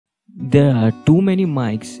There are too many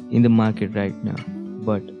mics in the market right now,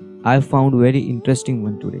 but I found very interesting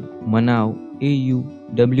one today. Manao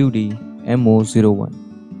AU-WD M001.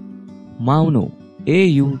 Mauno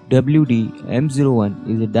AU-WD M01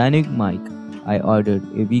 is a dynamic mic I ordered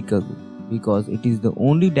a week ago because it is the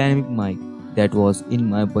only dynamic mic that was in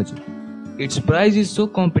my budget. Its price is so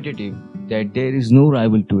competitive that there is no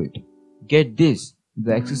rival to it. Get this,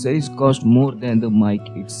 the accessories cost more than the mic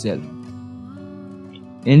itself.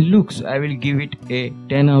 In looks, I will give it a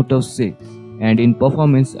 10 out of 6, and in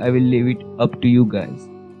performance, I will leave it up to you guys.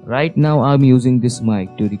 Right now, I am using this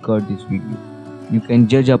mic to record this video. You can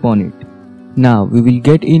judge upon it. Now, we will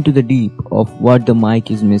get into the deep of what the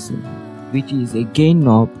mic is missing, which is a gain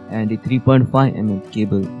knob and a 3.5 mm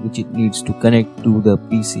cable which it needs to connect to the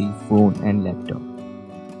PC, phone and laptop.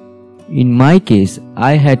 In my case,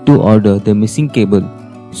 I had to order the missing cable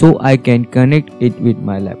so I can connect it with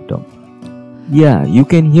my laptop. Yeah, you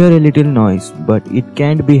can hear a little noise, but it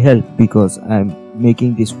can't be helped because I am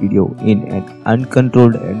making this video in an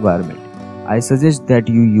uncontrolled environment. I suggest that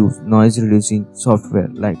you use noise reducing software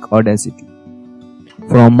like Audacity.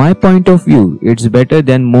 From my point of view, it's better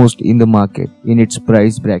than most in the market in its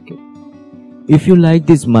price bracket. If you like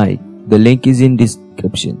this mic, the link is in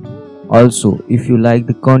description. Also, if you like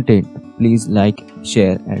the content, please like,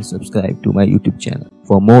 share and subscribe to my YouTube channel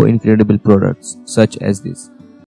for more incredible products such as this.